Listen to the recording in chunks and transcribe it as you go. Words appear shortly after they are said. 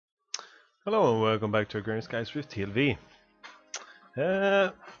Hello and welcome back to Agrarian Skies with TLV.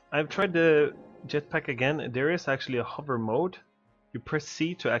 I've tried the jetpack again. There is actually a hover mode. You press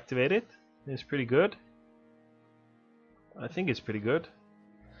C to activate it. It's pretty good. I think it's pretty good.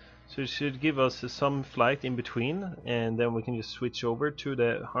 So it should give us some flight in between, and then we can just switch over to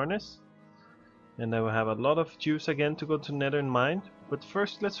the harness. And then we'll have a lot of juice again to go to Nether and mine. But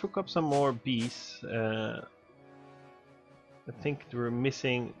first let's hook up some more bees. I think we're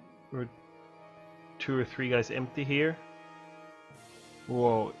missing 2 or 3 guys empty here.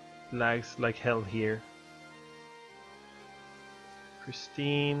 Whoa, lags like hell here.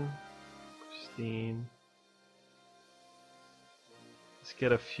 Pristine. Let's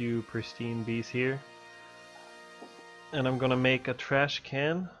get a few pristine bees here. And I'm gonna make a trash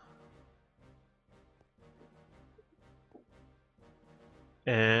can.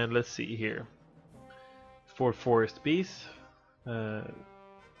 And let's see here. 4 forest bees.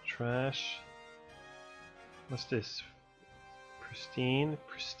 Trash. What's this? Pristine,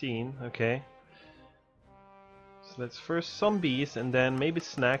 okay. So let's first some bees and then maybe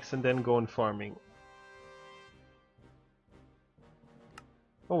snacks and then go on farming.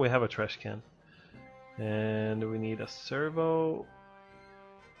 Oh, we have a trash can. And we need a servo.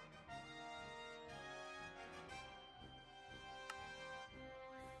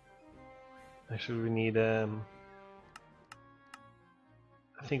 Actually we need I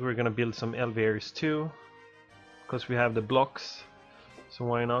think we're gonna build some Alvearies too, because we have the blocks, so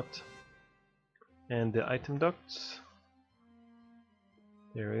why not? And the item ducts.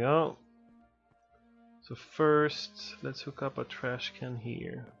 There we go. So first, let's hook up a trash can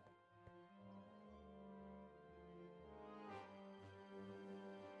here.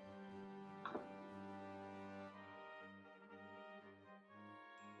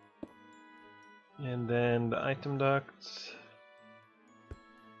 And then the item ducts.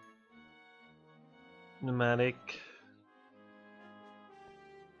 Pneumatic.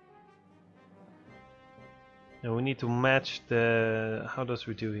 And we need to match the... how does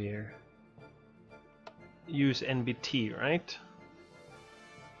we do here? Use NBT, right?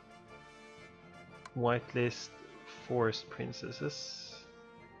 Whitelist forest princesses.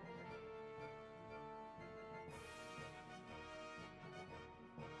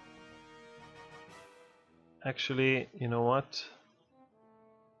 Actually, you know what?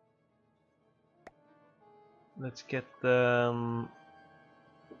 Let's get the...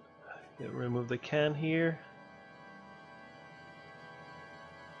 remove the can here.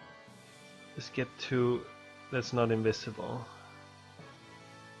 Let's get to... that's not invisible.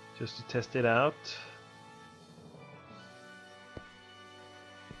 Just to test it out.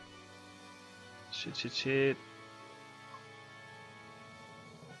 Shit.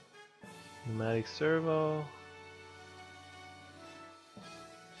 Pneumatic servo.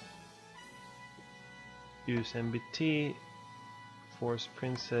 Use MBT. Force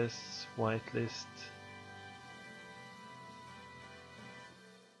Princess. Whitelist.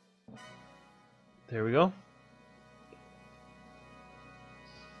 There we go.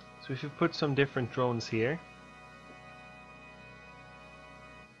 So if you put some different drones here.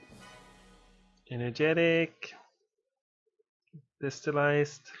 Energetic.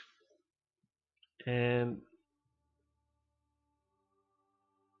 Distillized. And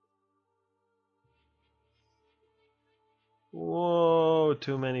whoa,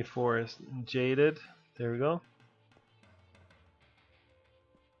 too many forests. Jaded. There we go.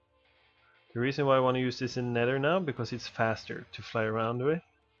 The reason why I want to use this in Nether now, because it's faster to fly around with.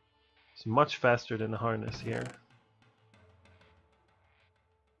 It's much faster than the harness here.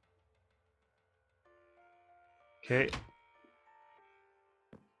 Okay.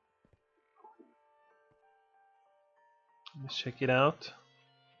 Let's check it out.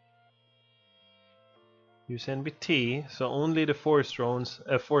 Use NBT, so only the forest drones,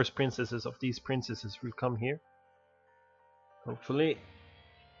 forest princesses of these princesses will come here. Hopefully.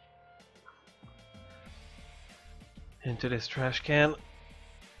 Into this trash can.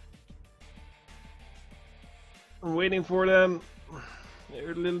 I'm waiting for them.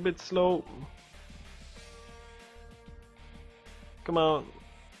 They're a little bit slow. Come on.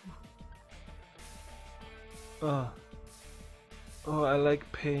 Oh, I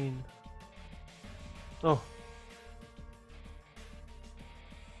like pain. Oh.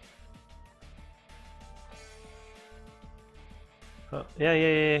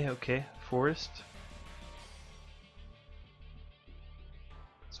 Yeah, okay. Forest.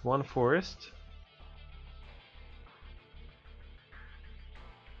 It's one forest.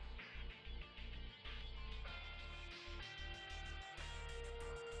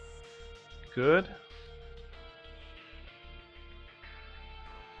 Good.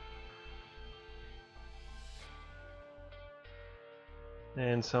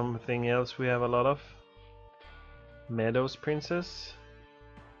 And something else we have a lot of. Meadows Princess.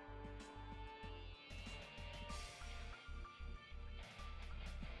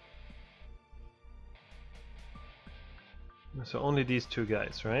 So only these two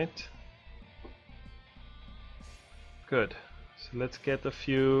guys, right? Good. So let's get a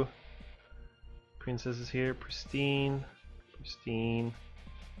few princesses here. Pristine, pristine,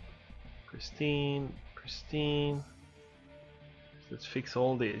 pristine, pristine. Let's fix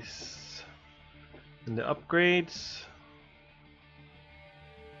all this. And the upgrades.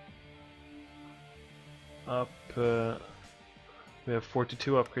 We have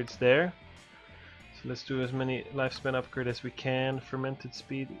 42 upgrades there. So let's do as many lifespan upgrade as we can. Fermented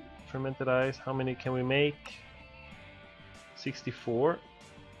speed, fermented ice. How many can we make? 64,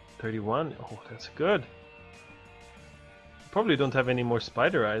 31. Oh, that's good. Probably don't have any more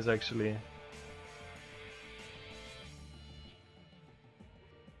spider eyes actually.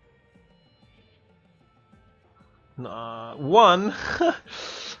 Nah, one.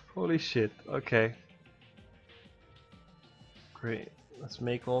 Holy shit. Okay. Great. Let's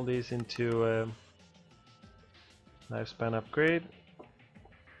make all these into lifespan upgrade.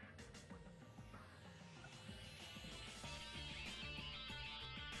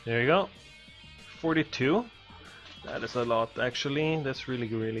 There you go. 42. That is a lot actually. That's really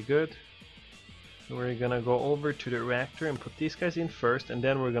good. We're gonna go over to the reactor and put these guys in first, and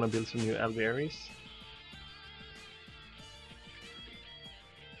then we're gonna build some new Alvearies.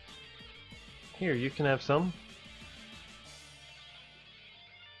 Here, you can have some.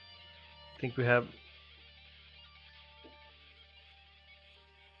 I think we have...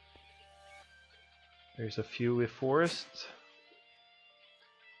 There's a few with forest.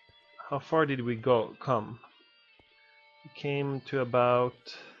 How far did we come? We came to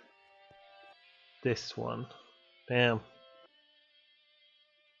about this one. Damn.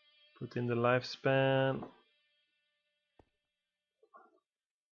 Put in the lifespan.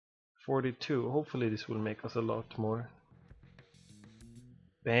 42. Hopefully this will make us a lot more.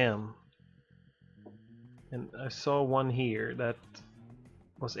 Bam. And I saw one here that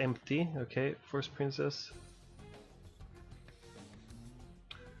was empty. Okay, first princess.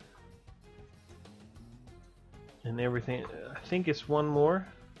 And everything. I think it's one more.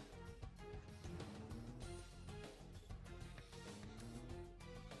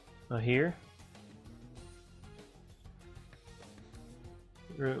 Here.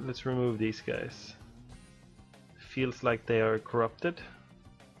 Let's remove these guys. Feels like they are corrupted.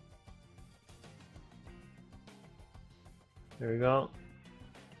 There we go.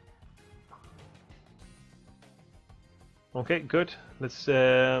 Okay, good. Let's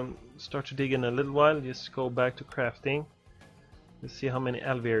start to dig in a little while. Just go back to crafting. Let's see how many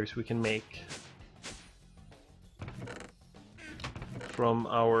Alvearies we can make from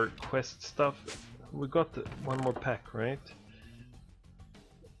our quest stuff. We got one more pack, right?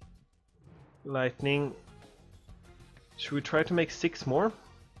 Lightning. Should we try to make 6 more?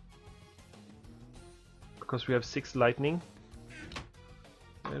 Because we have 6 lightning.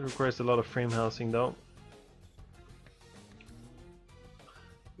 It requires a lot of frame housing though.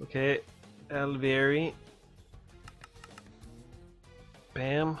 Okay, Alveary.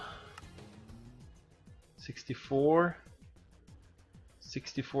 Bam. 64.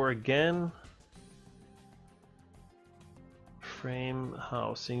 64 again. Frame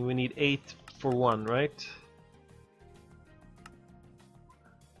housing. We need 8 for 1, right?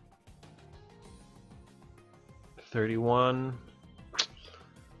 $31.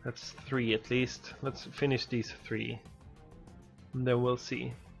 That's 3 at least. Let's finish these 3. And then we'll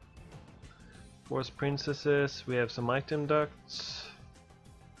see. Forest princesses. We have some item ducts.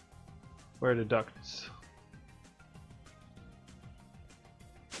 Where are the ducts?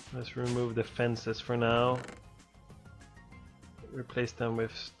 Let's remove the fences for now. Replace them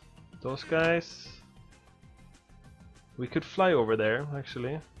with those guys. We could fly over there,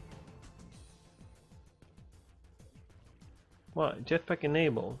 actually. What? Jetpack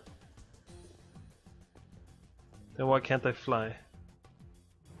enabled. Then why can't I fly?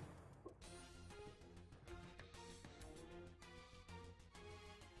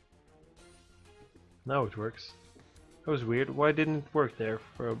 Now it works. That was weird. Why didn't it work there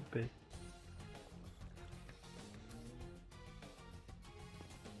for a bit?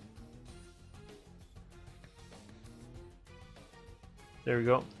 There we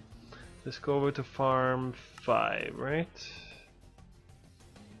go. Let's go over to farm 5, right?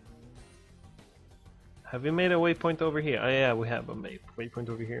 Have we made a waypoint over here? Oh yeah, we have a waypoint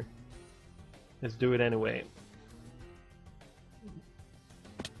over here. Let's do it anyway.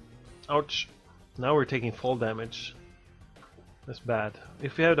 Ouch. Now we're taking fall damage. That's bad.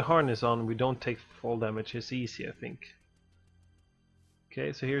 If we have the harness on, we don't take fall damage. It's easy, I think.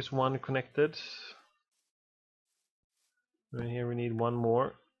 Okay, so here's one connected. Right here we need one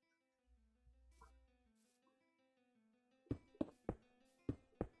more.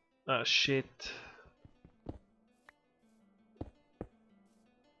 Ah, shit.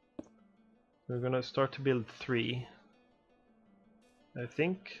 We're gonna start to build 3, I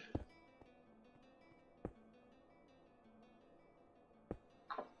think.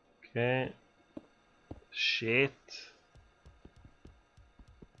 Okay. Shit.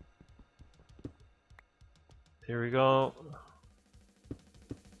 There we go.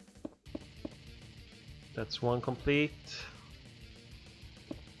 That's one complete.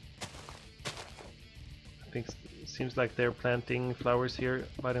 I think it seems like they're planting flowers here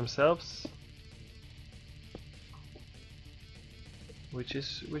by themselves. Which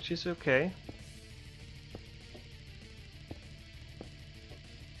is okay.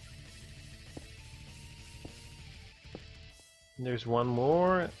 And there's one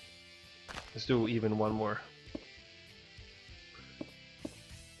more. Let's do even one more.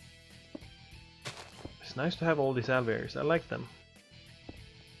 It's nice to have all these Alvearies. I like them.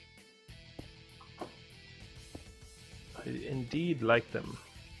 I indeed like them.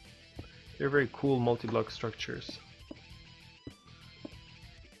 They're very cool multi-block structures.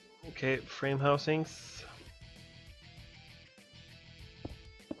 Okay, frame housings.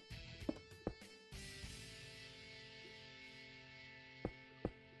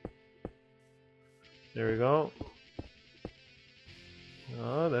 There we go.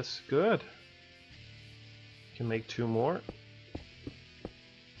 Oh, that's good. Can make 2 more.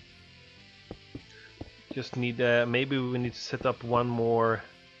 Just need maybe we need to set up one more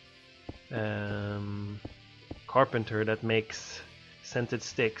carpenter that makes scented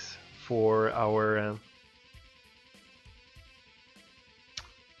sticks for our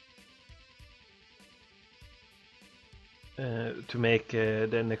to make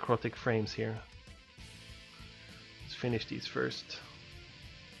the necrotic frames here. Let's finish these first.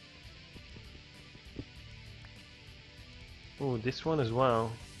 Oh, this one as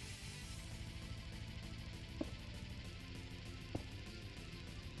well.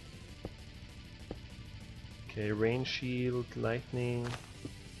 Okay, rain shield, lightning.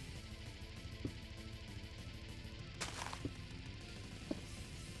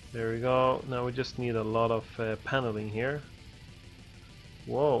 There we go. Now we just need a lot of paneling here.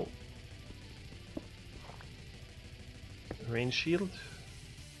 Whoa. Rain shield.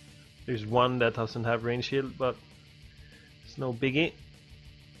 There's one that doesn't have rain shield, but it's no biggie.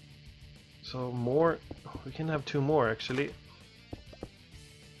 So more. We can have 2 more actually.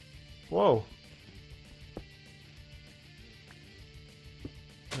 Whoa.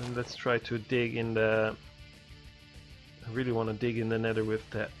 And let's try to dig in the... I really want to dig in the nether with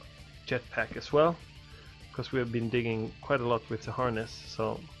the jetpack as well, because we have been digging quite a lot with the harness,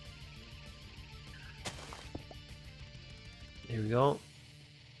 so... Here we go.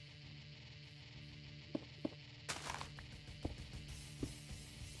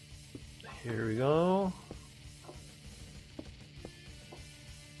 Here we go.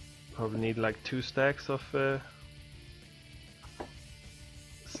 Probably need like 2 stacks of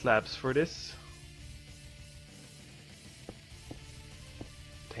slabs for this.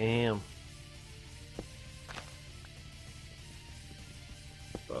 Damn.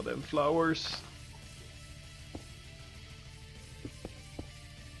 Oh, them flowers.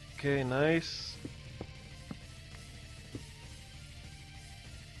 Okay, nice.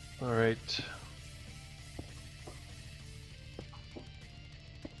 Alright.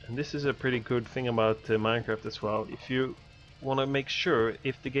 And this is a pretty good thing about Minecraft as well. If you want to make sure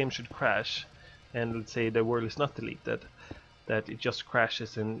if the game should crash, and let's say the world is not deleted, that it just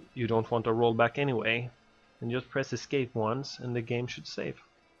crashes and you don't want to roll back anyway, then just press escape once and the game should save.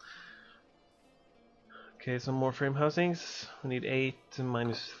 Okay, some more frame housings. We need 8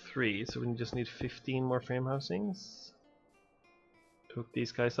 minus 3, so we just need 15 more frame housings. Hook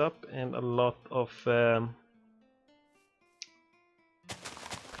these guys up, and a lot of some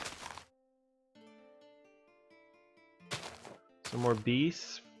more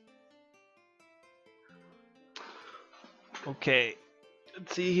bees. Okay,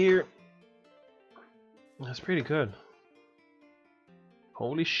 let's see here. That's pretty good.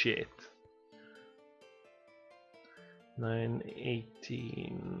 Holy shit. 9,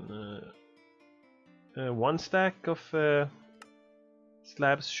 18. 1 stack of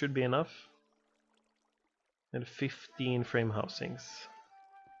slabs should be enough. And 15 frame housings.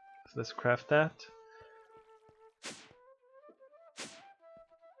 So let's craft that.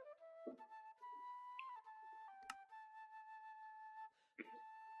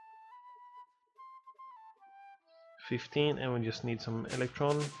 15, and we just need some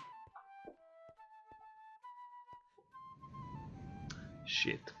electron.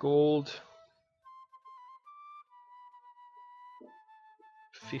 Shit, gold.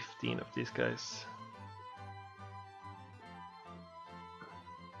 15 of these guys.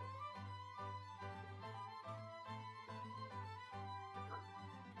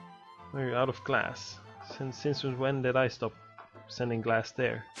 We're out of glass. Since when did I stop sending glass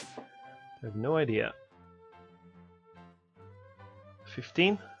there? I have no idea.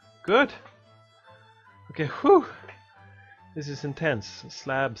 15? Good! Okay, whew! This is intense.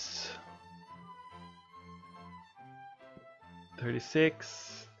 Slabs.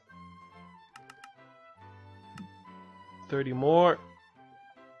 36. 30 more.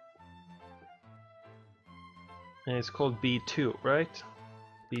 And it's called B2, right?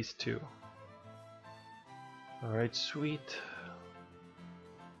 Beast 2. Alright, sweet.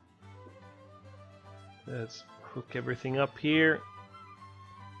 Let's hook everything up here.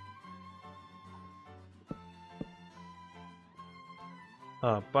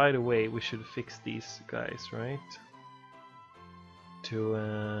 By the way, we should fix these guys, right?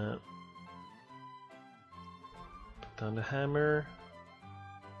 To put down the hammer.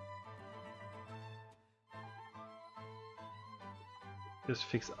 Just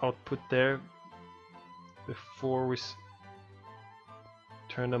fix output there before we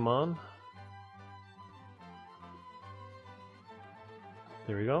turn them on.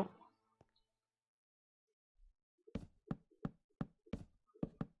 There we go.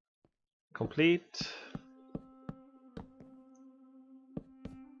 Complete.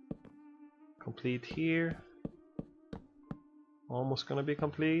 Complete here. Almost gonna be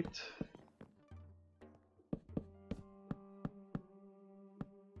complete.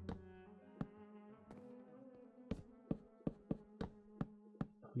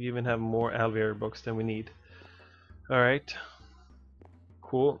 We even have more alveary blocks than we need. Alright.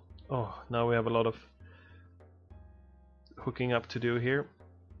 Cool. Oh, now we have a lot of hooking up to do here.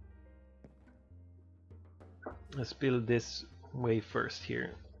 Let's build this way first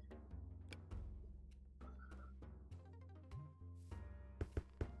here.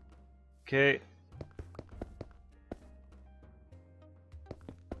 Okay.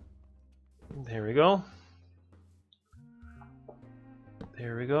 There we go.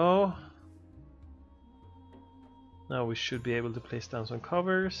 There we go. Now we should be able to place down some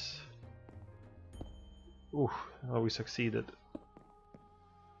covers. Ooh, oh, we succeeded.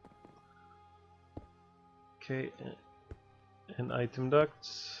 Okay, and item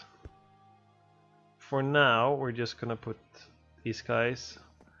ducts. For now, we're just gonna put these guys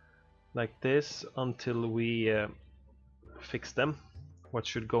like this until we fix them. What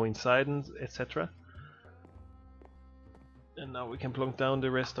should go inside and etc. And now we can plunk down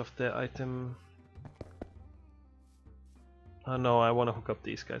the rest of the item. Oh no, I want to hook up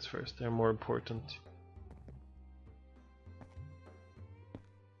these guys first, they're more important.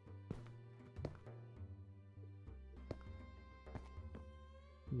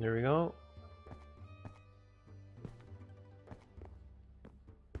 There we go.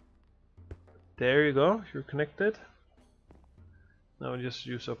 There you go, you're connected. Now just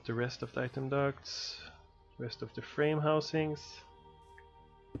use up the rest of the item ducts, rest of the frame housings.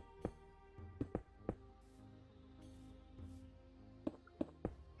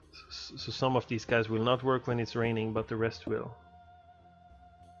 So some of these guys will not work when it's raining, but the rest will.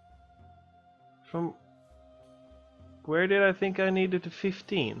 From where did I think I needed to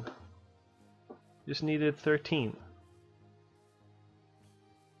 15? Just needed 13.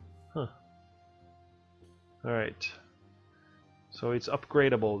 Huh. Alright. So it's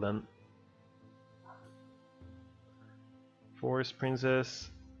upgradable then. Forest Princess.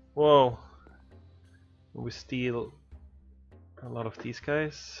 Whoa. We steal a lot of these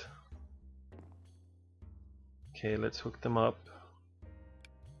guys. Okay, let's hook them up.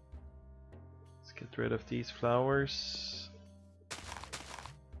 Let's get rid of these flowers.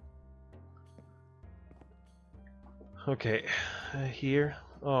 Okay, here.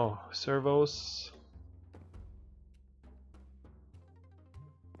 Oh, servos.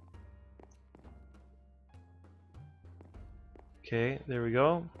 Okay, there we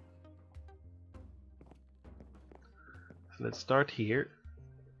go. So let's start here.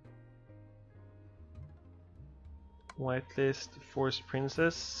 Whitelist, Forest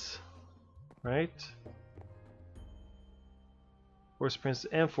Princess, right? Forest Princess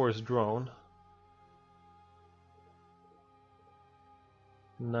and Forest Drone.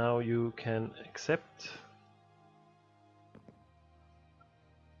 Now you can accept.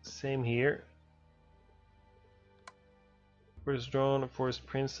 Same here. Forest Drone, Forest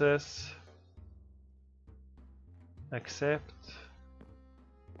Princess. Accept.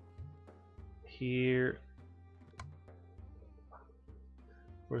 Here.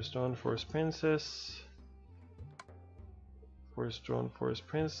 Forest drone, forest princess. Forest drone, forest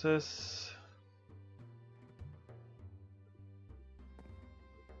princess.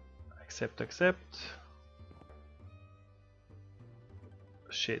 Accept, accept.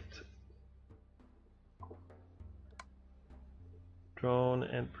 Shit. Drone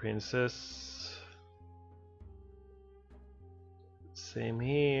and princess. Same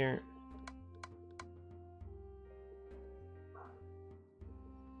here.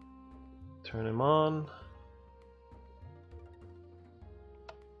 Turn him on.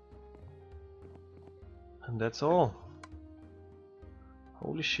 And that's all.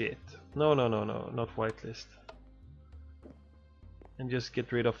 Holy shit. No, no, no, no, not whitelist. And just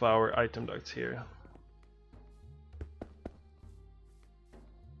get rid of our item ducts here.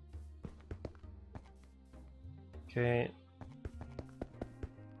 Okay.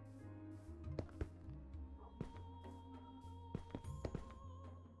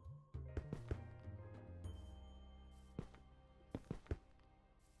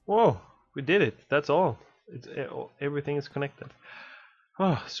 Whoa, we did it. That's all. It's everything is connected.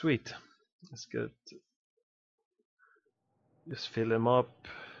 Oh, sweet. Let's get just fill them up.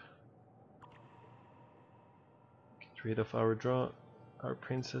 Get rid of our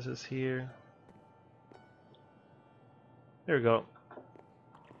princesses here. There we go.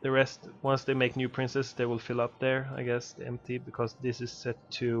 The rest, once they make new princesses, they will fill up there, I guess, empty, because this is set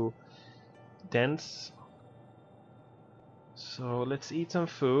to dense. So let's eat some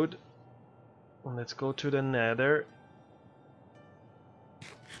food. And let's go to the Nether.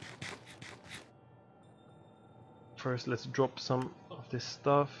 First, let's drop some of this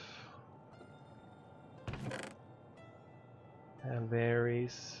stuff.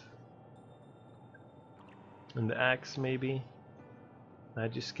 Alvearies. And the axe, maybe.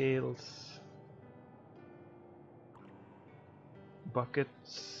 Magic scales.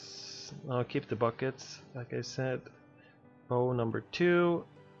 Buckets. I'll keep the buckets, like I said. Bow number 2.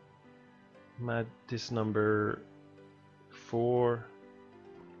 This number 4.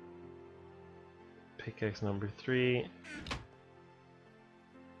 Pickaxe number 3.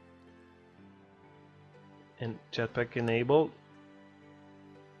 And jetpack enabled.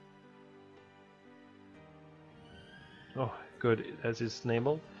 Oh, good, as it's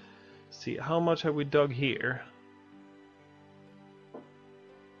enabled. See, how much have we dug here?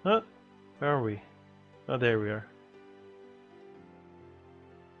 Huh? Where are we? Oh, there we are.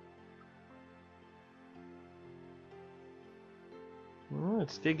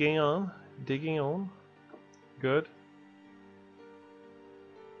 It's digging on. Digging on. Good.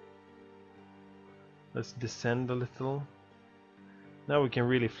 Let's descend a little. Now we can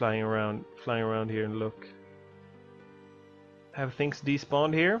really flying around here and look. Have things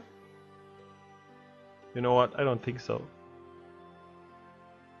despawned here? You know what? I don't think so.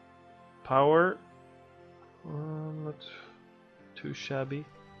 Power. Not too shabby.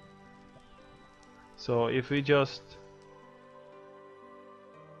 So if we just...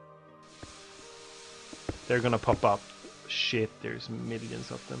 They're gonna pop up. Shit, there's millions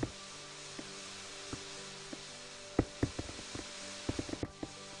of them.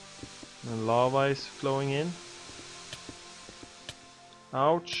 And lava is flowing in.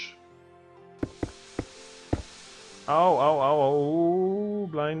 Ouch. Ow, ow, ow, ow,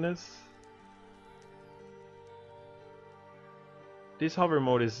 blindness. This hover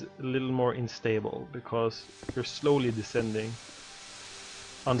mode is a little more unstable because you're slowly descending.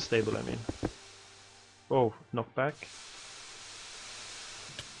 Unstable, I mean. Oh, knockback.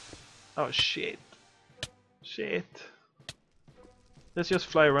 Oh shit. Shit. Let's just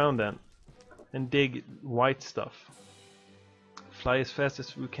fly around then and dig white stuff. Fly as fast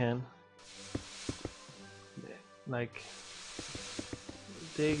as we can. Like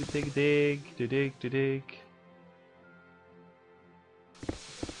dig, dig, dig, to dig, to dig.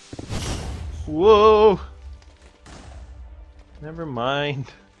 Whoa! Never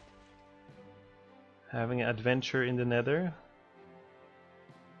mind. Having an adventure in the Nether.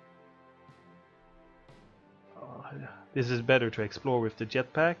 This is better to explore with the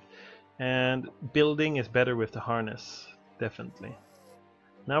jetpack, and building is better with the harness, definitely.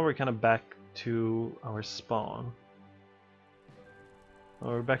 Now we're kind of back to our spawn. Oh,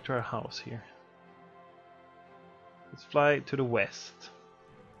 we're back to our house here. Let's fly to the west.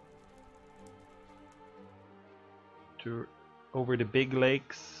 Over the big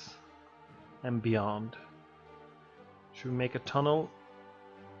lakes and beyond. Should we make a tunnel?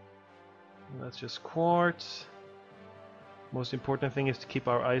 That's just quartz. Most important thing is to keep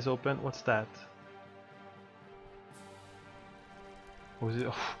our eyes open. What's that? Or was it?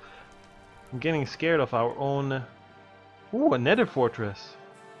 Oh, I'm getting scared of our own. Ooh, a Nether fortress.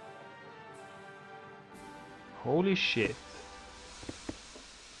 Holy shit.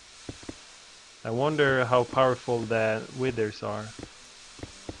 I wonder how powerful the withers are.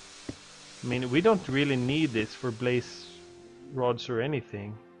 I mean, we don't really need this for blaze rods or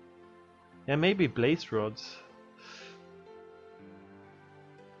anything. Yeah, maybe blaze rods.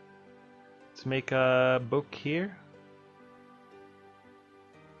 Let's make a book here.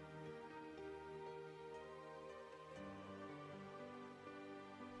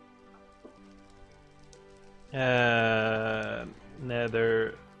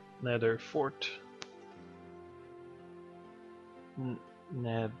 Nether fort.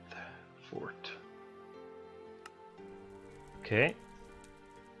 Nether fort. Okay.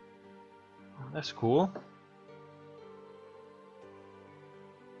 That's cool.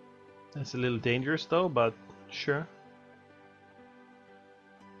 That's a little dangerous though, but sure.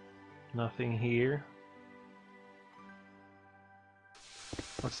 Nothing here.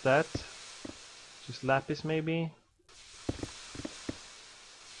 What's that? Just lapis maybe?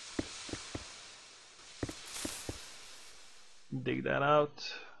 Dig that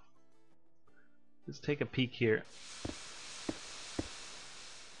out. Let's take a peek here.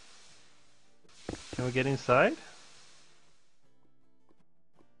 Can we get inside?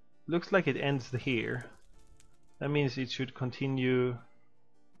 Looks like it ends here. That means it should continue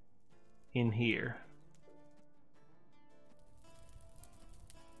in here.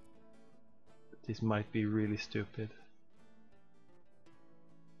 This might be really stupid.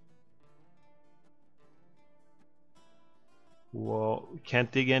 Whoa, can't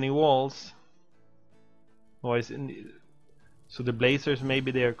dig any walls. Why is it? So the blazers,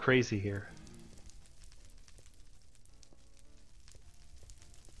 maybe they are crazy here.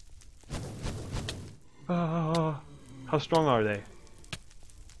 How strong are they?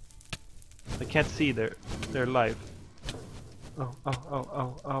 I can't see their life. Oh, oh, oh,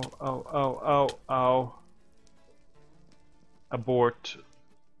 oh, oh, oh, oh, oh, oh. Abort.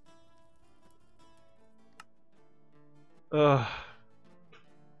 Ugh.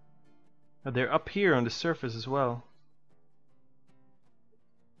 They're up here on the surface as well.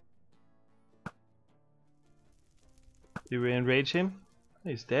 Did we enrage him?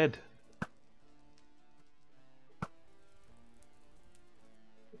 He's dead.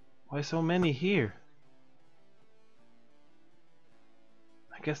 Why so many here?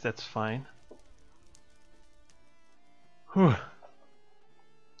 I guess that's fine. Whew.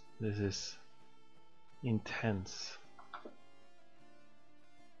 This is intense.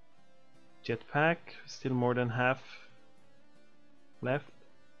 Jetpack, still more than half left.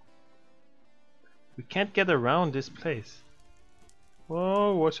 We can't get around this place.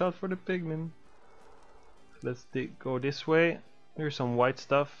 Whoa, watch out for the pigmen. Let's go this way. There's some white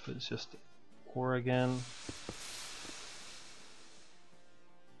stuff. It's just ore again.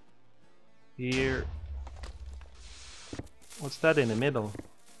 Here. What's that in the middle?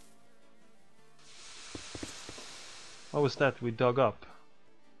 What was that we dug up?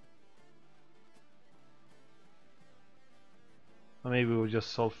 Or maybe it was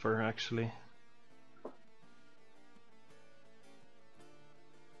just sulfur actually.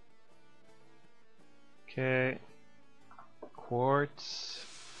 Okay. Quartz.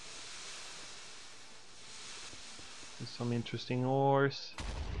 There's some interesting ores.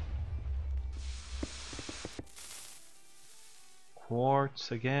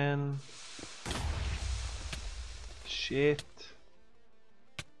 Quartz again. Shit.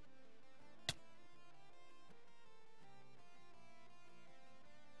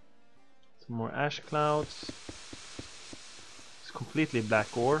 Some more ash clouds. It's completely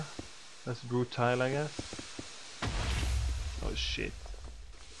black ore. That's rutile, I guess. Oh shit.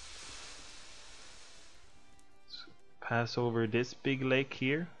 Let's pass over this big lake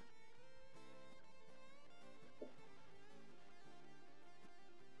here.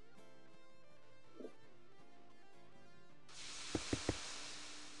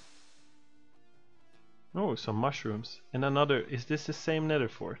 Oh, some mushrooms. And another. Is this the same nether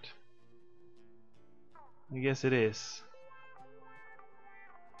fort? I guess it is.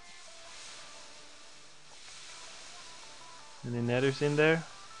 Any nethers in there?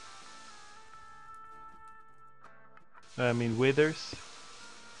 I mean withers.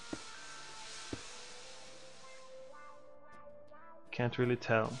 Can't really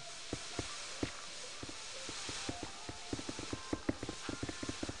tell.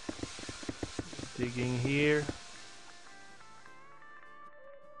 Digging here.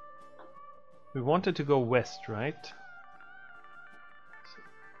 We wanted to go west, right? So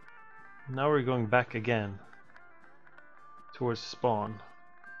now we're going back again. towards spawn.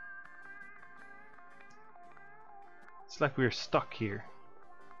 It's like we're stuck here.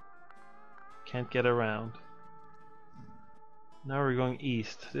 Can't get around. Now we're going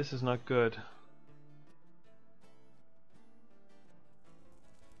east. This is not good.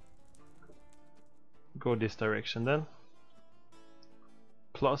 Go this direction then.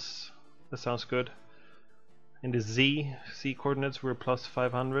 Plus, that sounds good. In the Z coordinates we're plus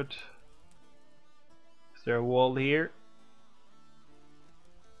 500. Is there a wall here?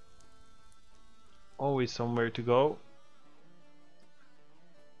 Always somewhere to go.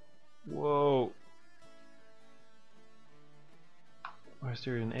 Whoa. Or is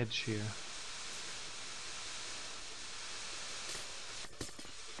there an edge here?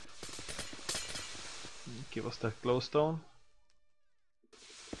 Give us that glowstone.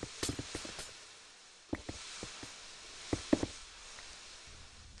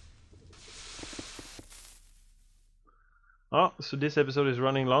 Oh, so this episode is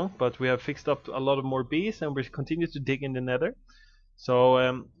running long, but we have fixed up a lot of more bees and we continue to dig in the nether.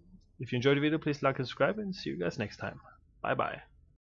 So if you enjoyed the video, please like and subscribe, and see you guys next time. Bye bye.